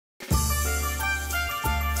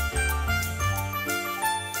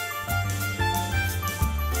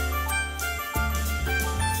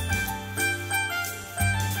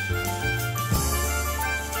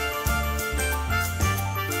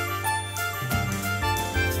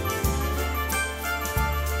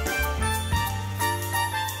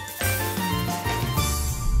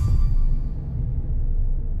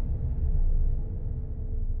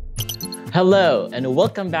Hello and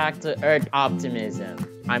welcome back to Earth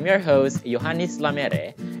Optimism. I'm your host, Yohannes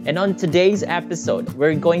Lamere, and on today's episode,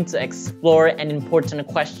 we're going to explore an important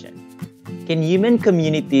question. Can human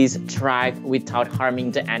communities thrive without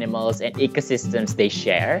harming the animals and ecosystems they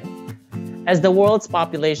share? As the world's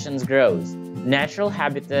population grows, natural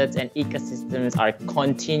habitats and ecosystems are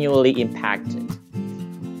continually impacted.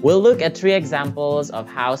 We'll look at 3 examples of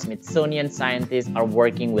how Smithsonian scientists are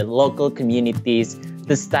working with local communities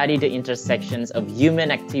to study the intersections of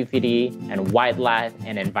human activity and wildlife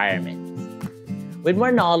and environment. With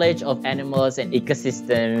more knowledge of animals and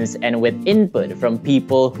ecosystems and with input from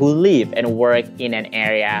people who live and work in an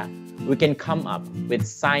area, we can come up with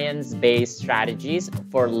science-based strategies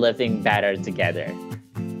for living better together.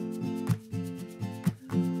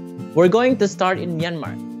 We're going to start in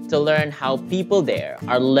Myanmar to learn how people there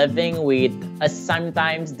are living with a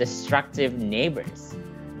sometimes destructive neighbors,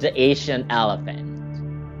 the Asian elephant.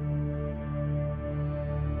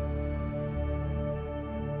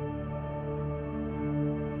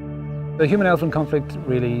 The human-elephant conflict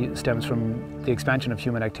really stems from the expansion of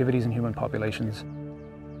human activities and human populations.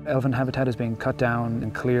 Elephant habitat is being cut down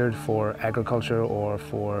and cleared for agriculture or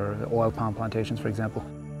for oil palm plantations, for example.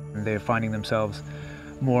 They're finding themselves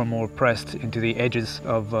more and more pressed into the edges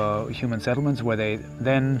of human settlements, where they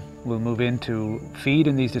then will move in to feed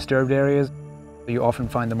in these disturbed areas. You often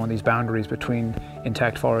find them on these boundaries between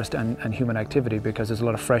intact forest and human activity, because there's a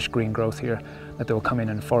lot of fresh green growth here that they'll come in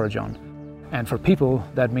and forage on. And for people,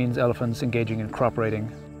 that means elephants engaging in crop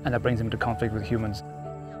raiding, and that brings them into conflict with humans.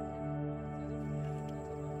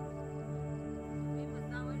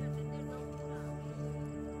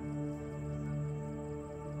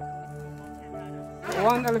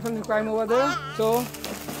 One elephant climb over there, so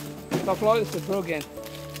the floor is broken.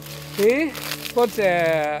 He puts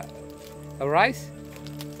a rice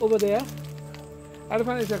over there.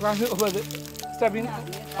 Elephant is climbing over the, stepping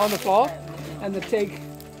on the floor, and they take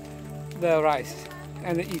the rice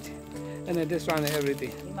and they eat, and they destroy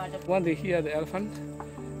everything. When they hear the elephant,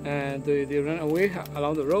 and they run away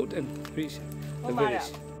along the road and reach the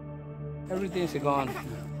village. Everything is gone.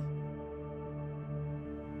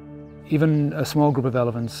 Even a small group of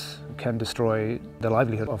elephants can destroy the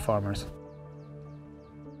livelihood of farmers.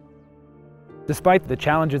 Despite the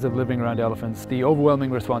challenges of living around elephants, the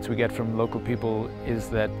overwhelming response we get from local people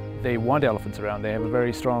is that they want elephants around. They have a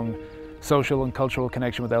very strong social and cultural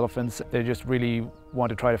connection with elephants. They just really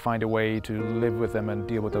want to try to find a way to live with them and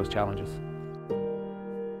deal with those challenges.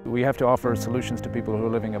 We have to offer solutions to people who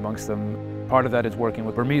are living amongst them. Part of that is working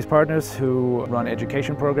with Burmese partners who run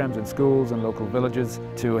education programs in schools and local villages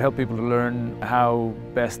to help people to learn how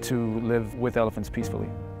best to live with elephants peacefully.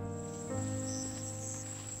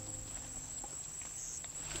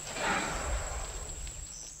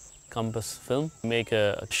 Compass Film make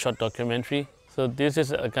a short documentary. So this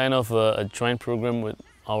is a kind of a joint program with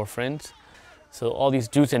our friends. So all these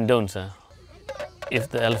do's and don'ts, if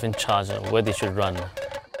the elephant charges, where they should run,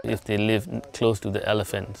 if they live close to the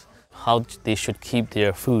elephants, how they should keep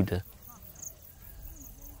their food.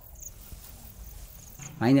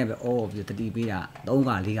 I never all of the TV don't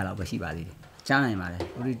got legal of a shibari. China,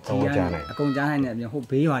 a conjunct and hope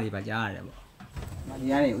pay you are by Jara.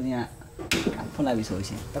 Mariana, for life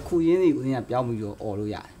association. The Kuyini Unia Piamu or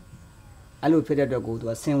Luya. I look better to go to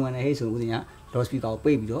a same one hazel Unia, those people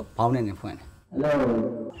baby, pound and point.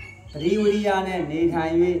 Hello. Riulian,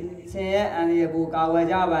 Nate, say, and the book our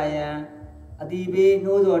Java, a DB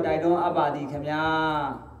knows what I don't about the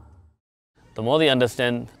Kamya. The more they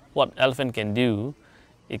understand what elephant can do,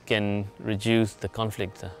 it can reduce the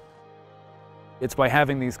conflict. It's by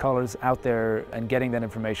having these collars out there and getting that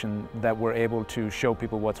information that we're able to show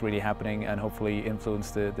people what's really happening and hopefully influence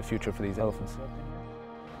the future for these elephants.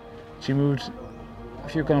 She moved a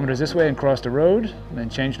few kilometers this way and crossed a road, and then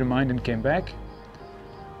changed her mind and came back.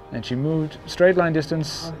 And she moved straight line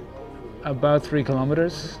distance about 3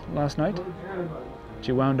 kilometers last night.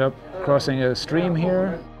 She wound up crossing a stream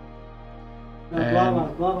here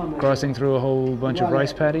and crossing through a whole bunch of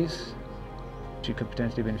rice paddies. She could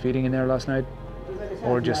potentially have been feeding in there last night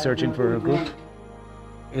or just searching for a group.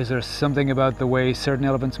 Is there something about the way certain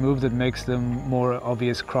elephants move that makes them more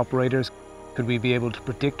obvious crop raiders? Could we be able to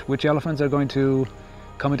predict which elephants are going to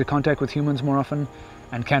come into contact with humans more often?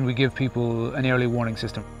 And can we give people an early warning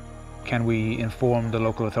system? Can we inform the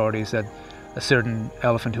local authorities that a certain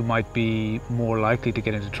elephant who might be more likely to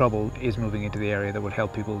get into trouble is moving into the area that would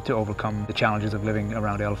help people to overcome the challenges of living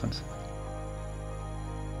around elephants?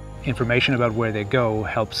 Information about where they go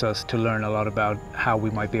helps us to learn a lot about how we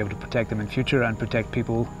might be able to protect them in future and protect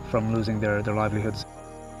people from losing their livelihoods.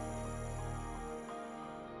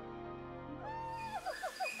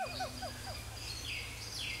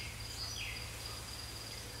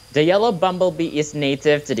 The yellow bumblebee is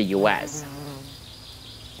native to the US.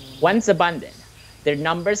 Once abundant, their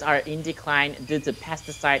numbers are in decline due to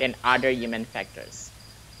pesticide and other human factors.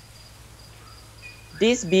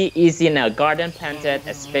 This bee is in a garden planted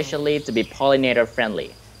especially to be pollinator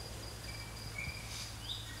friendly.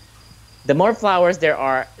 The more flowers there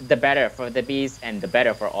are, the better for the bees and the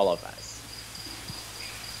better for all of us.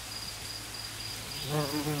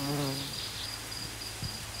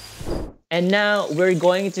 And now we're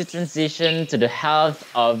going to transition to the health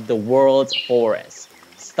of the world's forests,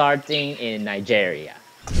 starting in Nigeria.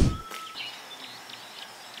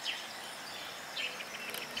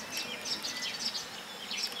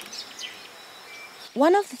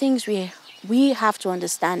 One of the things we have to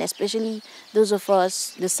understand, especially those of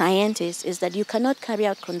us, the scientists, is that you cannot carry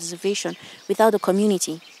out conservation without the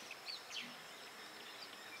community.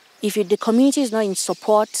 If the community is not in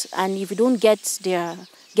support and if you don't get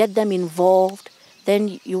them involved,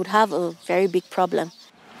 then you would have a very big problem.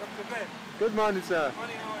 Good morning, sir.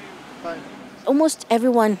 Fine. Almost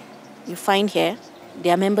everyone you find here, they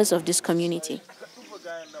are members of this community.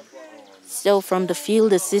 So from the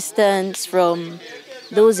field assistants, from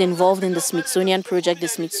those involved in the Smithsonian project, the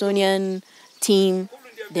Smithsonian team,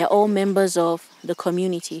 they're all members of the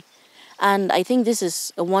community. And I think this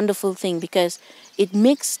is a wonderful thing because it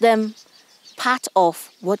makes them part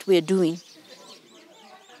of what we're doing.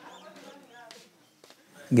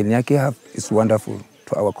 Ginyaki Hub is wonderful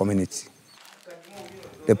to our community.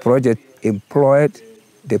 The project employed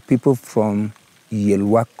the people from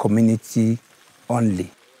Yelwa community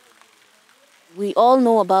only. We all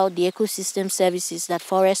know about the ecosystem services that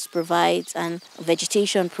forests provides and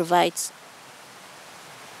vegetation provides.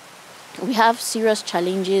 We have serious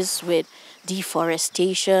challenges with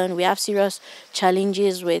deforestation. We have serious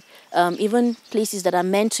challenges with even places that are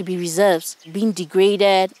meant to be reserves being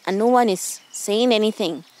degraded, and no one is saying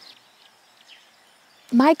anything.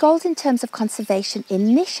 My goals in terms of conservation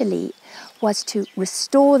initially was to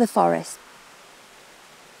restore the forest.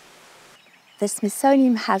 The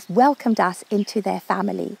Smithsonian has welcomed us into their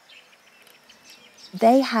family.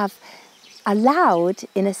 They have allowed,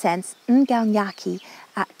 in a sense, Nganyaki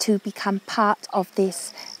to become part of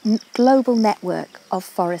this global network of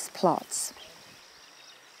forest plots.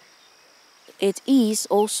 It is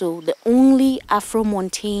also the only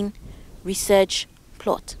Afro-montane research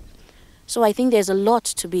plot. So I think there's a lot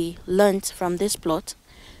to be learnt from this plot.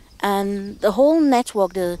 And the whole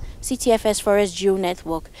network, the CTFS Forest Geo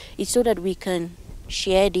Network, is so that we can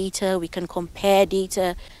share data, we can compare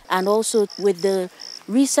data, and also with the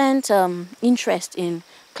recent interest in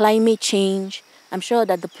climate change, I'm sure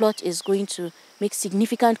that the plot is going to make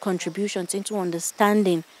significant contributions into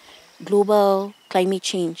understanding global climate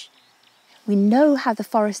change. We know how the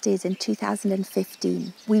forest is in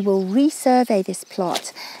 2015. We will resurvey this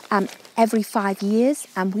plot every 5 years,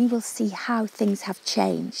 and we will see how things have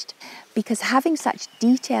changed. Because having such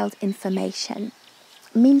detailed information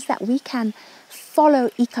means that we can follow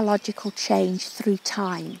ecological change through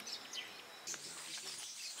time.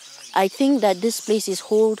 I think that this place is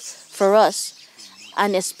hold for us,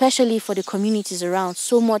 and especially for the communities around,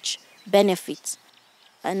 so much benefit.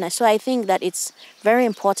 And so I think that it's very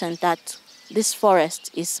important that this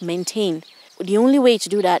forest is maintained. The only way to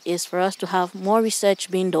do that is for us to have more research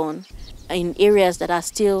being done in areas that are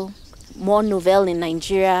still more novel in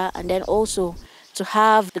Nigeria, and then also to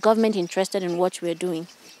have the government interested in what we're doing.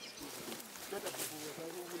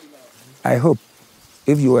 I hope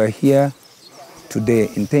if you are here today,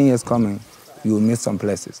 in 10 years coming, you will miss some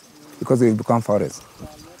places because they will become forests.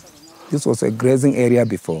 This was a grazing area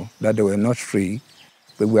before that they were not free,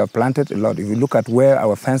 but we have planted a lot. If you look at where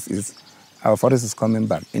our fence is, our forest is coming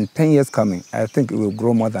back. In 10 years coming, I think it will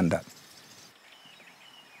grow more than that.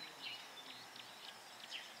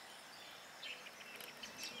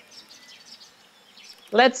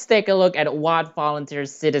 Let's take a look at what volunteer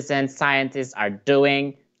citizen scientists are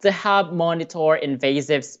doing to help monitor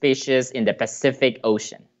invasive species in the Pacific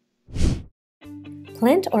Ocean.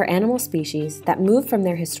 Plant or animal species that move from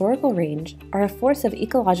their historical range are a force of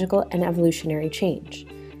ecological and evolutionary change.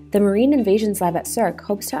 The Marine Invasions Lab at CERC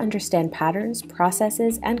hopes to understand patterns,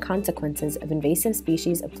 processes, and consequences of invasive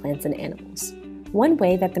species of plants and animals. One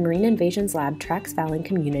way that the Marine Invasions Lab tracks fouling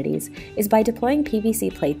communities is by deploying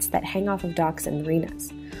PVC plates that hang off of docks and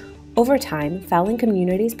marinas. Over time, fouling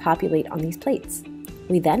communities populate on these plates.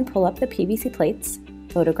 We then pull up the PVC plates,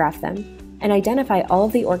 photograph them, and identify all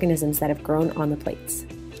of the organisms that have grown on the plates.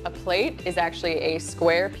 A plate is actually a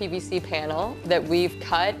square PVC panel that we've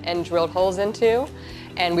cut and drilled holes into,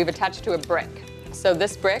 and we've attached to a brick. So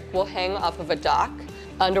this brick will hang off of a dock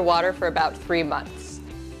underwater for about 3 months.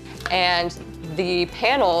 And The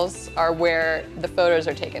panels are where the photos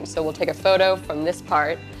are taken. So we'll take a photo from this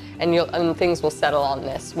part and things will settle on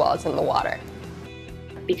this while it's in the water.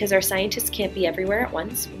 Because our scientists can't be everywhere at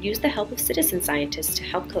once, we use the help of citizen scientists to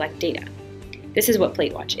help collect data. This is what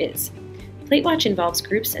PlateWatch is. PlateWatch involves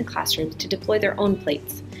groups and classrooms to deploy their own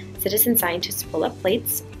plates. Citizen scientists pull up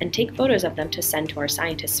plates and take photos of them to send to our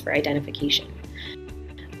scientists for identification.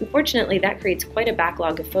 Unfortunately, that creates quite a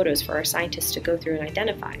backlog of photos for our scientists to go through and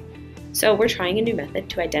identify. So we're trying a new method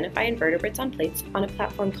to identify invertebrates on plates on a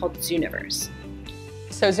platform called Zooniverse.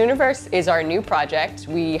 So Zooniverse is our new project.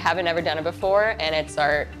 We haven't ever done it before, and it's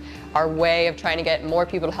our way of trying to get more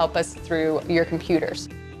people to help us through your computers.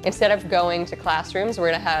 Instead of going to classrooms, we're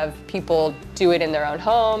going to have people do it in their own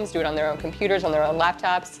homes, do it on their own computers, on their own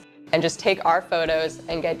laptops, and just take our photos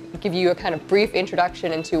and give you a kind of brief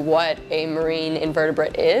introduction into what a marine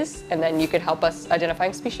invertebrate is, and then you could help us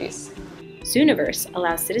identifying species. Zooniverse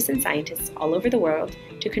allows citizen scientists all over the world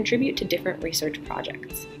to contribute to different research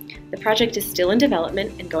projects. The project is still in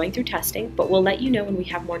development and going through testing, but we'll let you know when we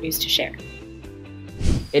have more news to share.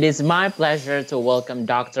 It is my pleasure to welcome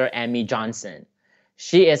Dr. Amy Johnson.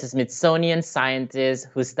 She is a Smithsonian scientist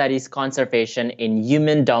who studies conservation in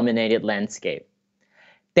human-dominated landscape.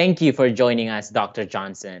 Thank you for joining us, Dr.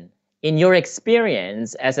 Johnson. In your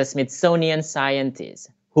experience as a Smithsonian scientist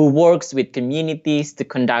who works with communities to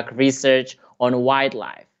conduct research on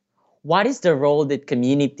wildlife, what is the role that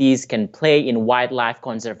communities can play in wildlife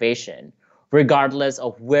conservation, regardless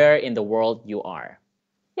of where in the world you are?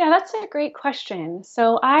 Yeah, that's a great question.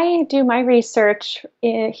 So I do my research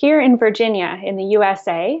here in Virginia in the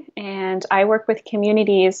USA, and I work with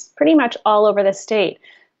communities pretty much all over the state.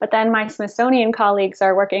 But then my Smithsonian colleagues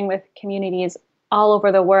are working with communities all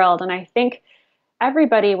over the world. And I think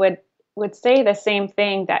everybody would say the same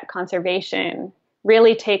thing, that conservation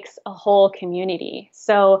really takes a whole community.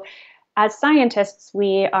 So as scientists,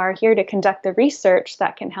 we are here to conduct the research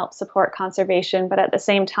that can help support conservation, but at the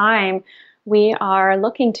same time, we are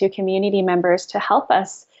looking to community members to help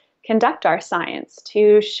us conduct our science,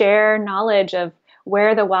 to share knowledge of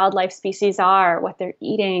where the wildlife species are, what they're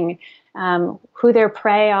eating, who their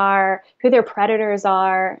prey are, who their predators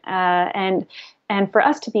are, and for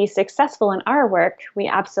us to be successful in our work, we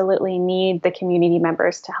absolutely need the community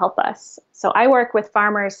members to help us. So I work with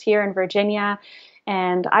farmers here in Virginia,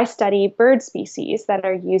 and I study bird species that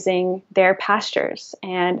are using their pastures.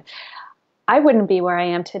 And I wouldn't be where I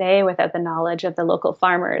am today without the knowledge of the local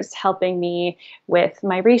farmers helping me with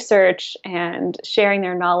my research and sharing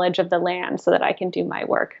their knowledge of the land so that I can do my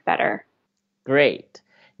work better. Great.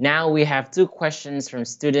 Now we have 2 questions from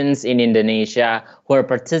students in Indonesia who are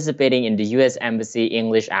participating in the U.S. Embassy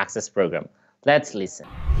English Access Program. Let's listen.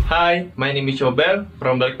 Hi, my name is Yobel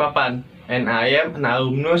from Balikpapan, and I am an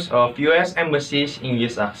alumnus of U.S. Embassy's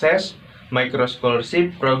English Access Micro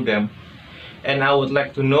Scholarship Program. And I would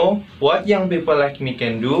like to know what young people like me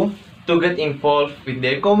can do to get involved with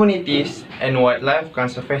their communities and wildlife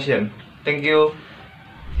conservation. Thank you.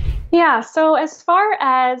 Yeah, so as far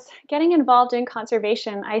as getting involved in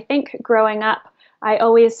conservation, I think growing up, I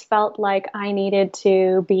always felt like I needed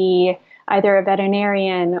to be either a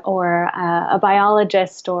veterinarian or a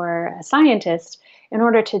biologist or a scientist in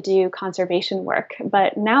order to do conservation work.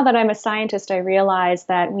 But now that I'm a scientist, I realize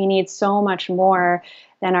that we need so much more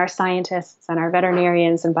than our scientists and our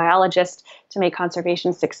veterinarians and biologists to make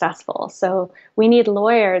conservation successful. So we need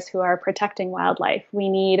lawyers who are protecting wildlife. We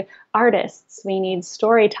need artists. We need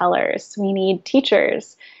storytellers. We need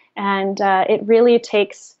teachers. And it really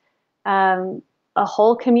takes a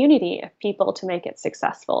whole community of people to make it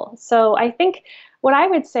successful. So I think what I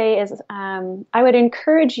would say is I would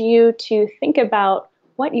encourage you to think about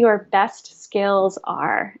what your best skills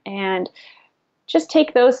are and just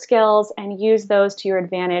take those skills and use those to your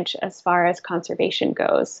advantage as far as conservation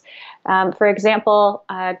goes. For example,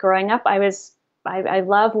 growing up, I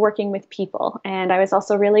love working with people, and I was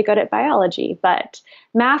also really good at biology, but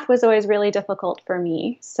math was always really difficult for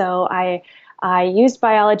me. So I used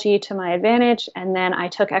biology to my advantage, and then I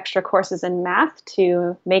took extra courses in math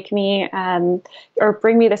to make me or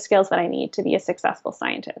bring me the skills that I need to be a successful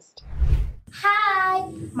scientist.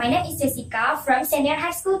 Hi, my name is Jessica from Senior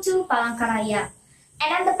High School 2, Palangkaraya,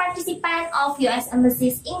 and I'm the participant of U.S.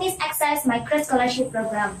 Embassy's English Access Micro Scholarship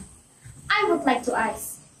Program. I would like to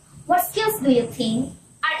ask, what skills do you think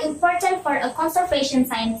are important for a conservation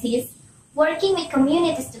scientist working with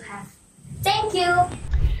communities to have? Thank you.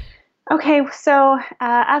 Okay, so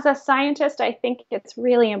as a scientist, I think it's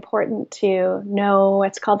really important to know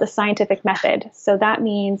what's called the scientific method. So that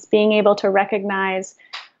means being able to recognize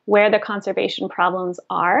where the conservation problems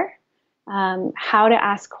are how to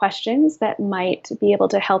ask questions that might be able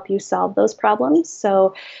to help you solve those problems.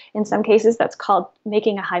 So in some cases, that's called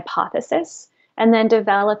making a hypothesis, and then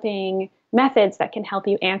developing methods that can help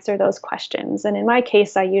you answer those questions. And in my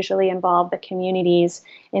case, I usually involve the communities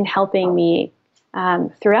in helping me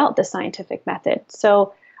throughout the scientific method.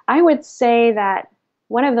 So I would say that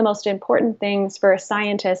one of the most important things for a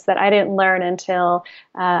scientist that I didn't learn until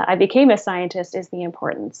I became a scientist is the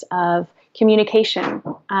importance of communication.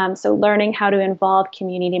 So learning how to involve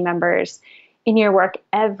community members in your work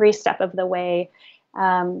every step of the way.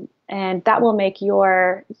 And that will make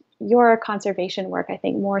your conservation work, I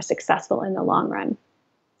think, more successful in the long run.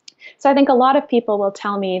 So I think a lot of people will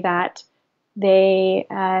tell me that they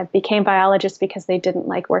became biologists because they didn't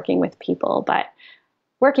like working with people, but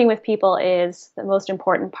working with people is the most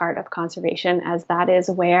important part of conservation, as that is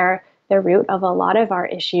where the root of a lot of our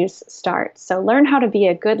issues start. So learn how to be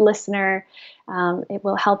a good listener. It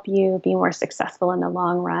will help you be more successful in the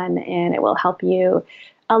long run, and it will help you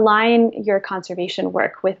align your conservation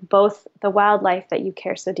work with both the wildlife that you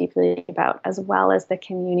care so deeply about, as well as the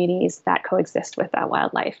communities that coexist with that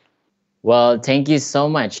wildlife. Well, thank you so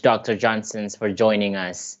much, Dr. Johnson, for joining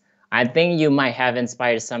us. I think you might have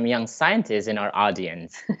inspired some young scientists in our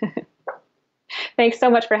audience. Thanks so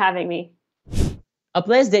much for having me. A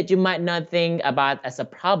place that you might not think about as a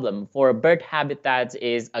problem for bird habitats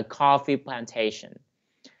is a coffee plantation.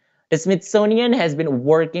 The Smithsonian has been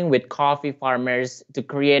working with coffee farmers to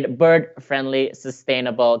create bird-friendly,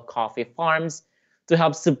 sustainable coffee farms to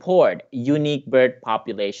help support unique bird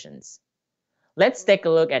populations. Let's take a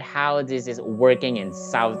look at how this is working in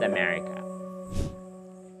South America.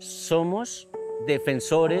 Somos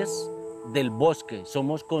defensores del bosque,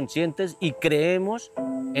 somos conscientes y creemos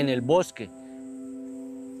en el bosque.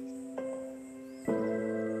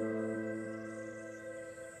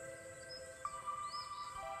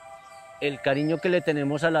 El cariño que le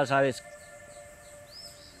tenemos a las aves.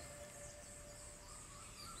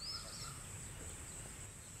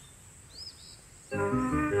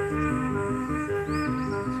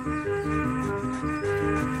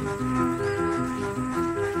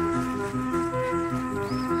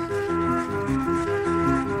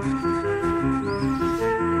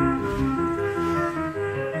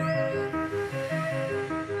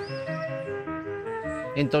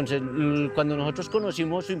 Entonces, cuando nosotros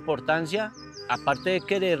conocimos su importancia, aparte de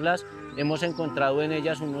quererlas, hemos encontrado en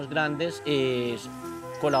ellas unos grandes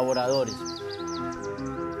colaboradores.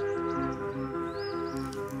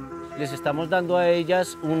 Les estamos dando a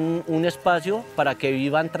ellas un espacio para que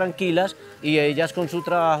vivan tranquilas, y ellas con su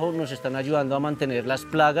trabajo nos están ayudando a mantener las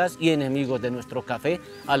plagas y enemigos de nuestro café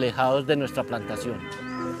alejados de nuestra plantación.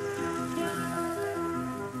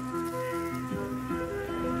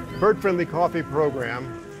 Bird-Friendly Coffee Program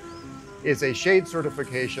is a shade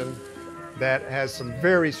certification that has some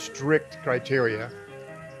very strict criteria.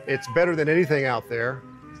 It's better than anything out there.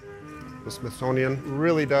 The Smithsonian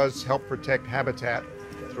really does help protect habitat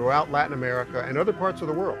throughout Latin America and other parts of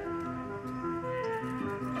the world.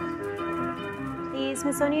 The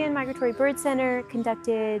Smithsonian Migratory Bird Center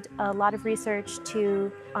conducted a lot of research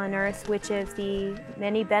to unearth which of the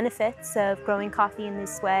many benefits of growing coffee in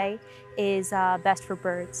this way is best for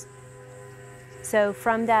birds. So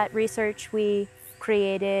from that research, we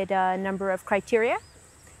created a number of criteria,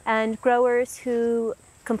 and growers who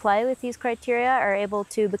comply with these criteria are able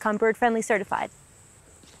to become bird-friendly certified.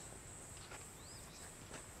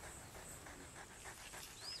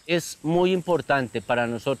 Es muy importante para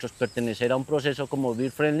nosotros pertenecer a un proceso como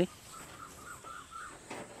Bird Friendly.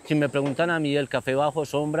 Si me preguntan a mí, el café bajo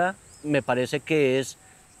sombra me parece que es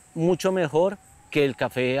mucho mejor que el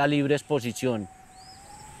café a libre exposición.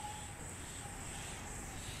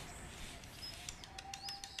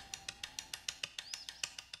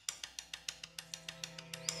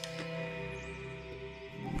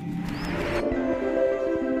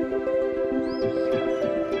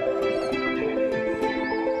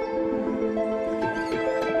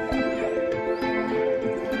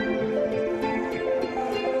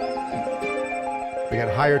 We got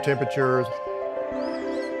higher temperatures.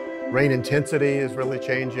 Rain intensity is really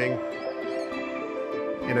changing.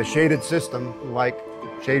 In a shaded system like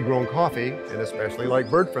shade-grown coffee, and especially like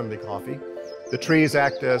bird-friendly coffee, the trees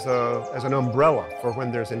act as an umbrella for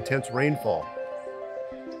when there's intense rainfall.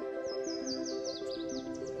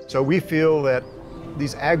 So we feel that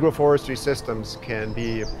these agroforestry systems can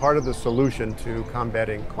be a part of the solution to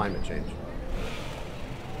combating climate change.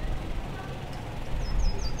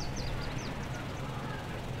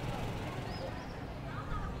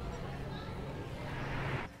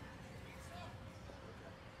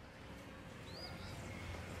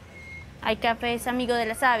 Hay cafés amigo de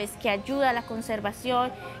las aves que ayuda a la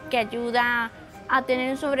conservación, que ayuda a tener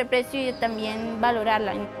un sobreprecio y también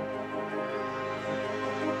valorarla.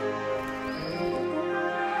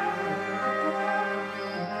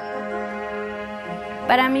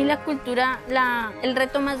 Para mí la cultura, el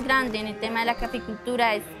reto más grande en el tema de la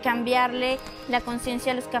caficultura es cambiarle la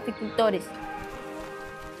conciencia a los caficultores.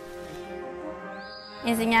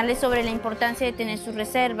 Enseñarles sobre la importancia de tener sus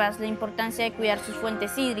reservas, la importancia de cuidar sus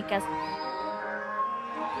fuentes hídricas,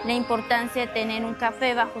 la importancia de tener un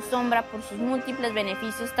café bajo sombra por sus múltiples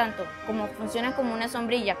beneficios, tanto como funciona como una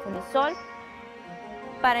sombrilla con el sol,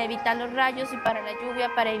 para evitar los rayos y para la lluvia,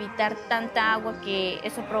 para evitar tanta agua que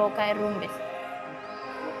eso provoca derrumbes.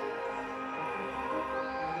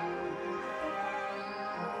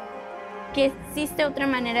 Que existe otra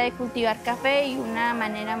manera de cultivar café y una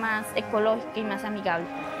manera más ecológica y más amigable.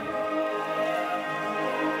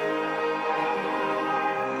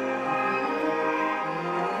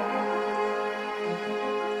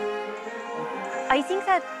 I think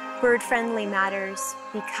that bird-friendly matters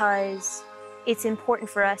because it's important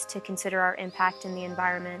for us to consider our impact in the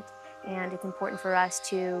environment, and it's important for us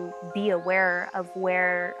to be aware of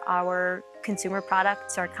where our consumer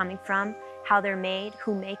products are coming from, how they're made,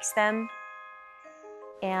 who makes them,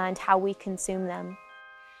 and how we consume them.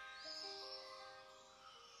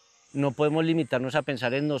 No podemos limitarnos a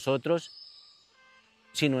pensar en nosotros,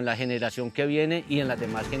 sino en la generación que viene y en las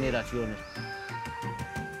demás generaciones.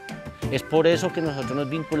 Es por eso que nosotros nos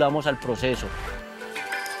vinculamos al proceso.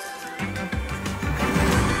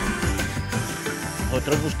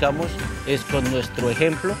 Nosotros buscamos, con nuestro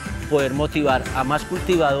ejemplo, poder motivar a más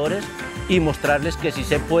cultivadores y mostrarles que sí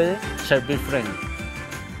se puede ser bird friendly.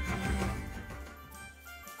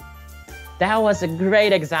 That was a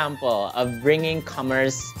great example of bringing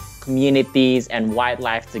commerce, communities, and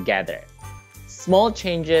wildlife together. Small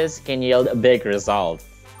changes can yield a big result.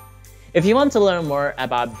 If you want to learn more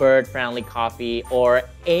about bird-friendly coffee or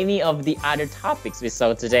any of the other topics we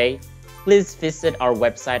saw today, please visit our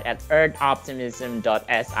website at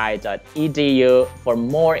earthoptimism.si.edu for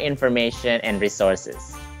more information and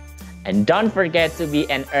resources. And don't forget to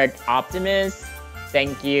be an Earth optimist.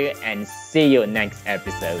 Thank you and see you next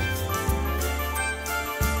episode.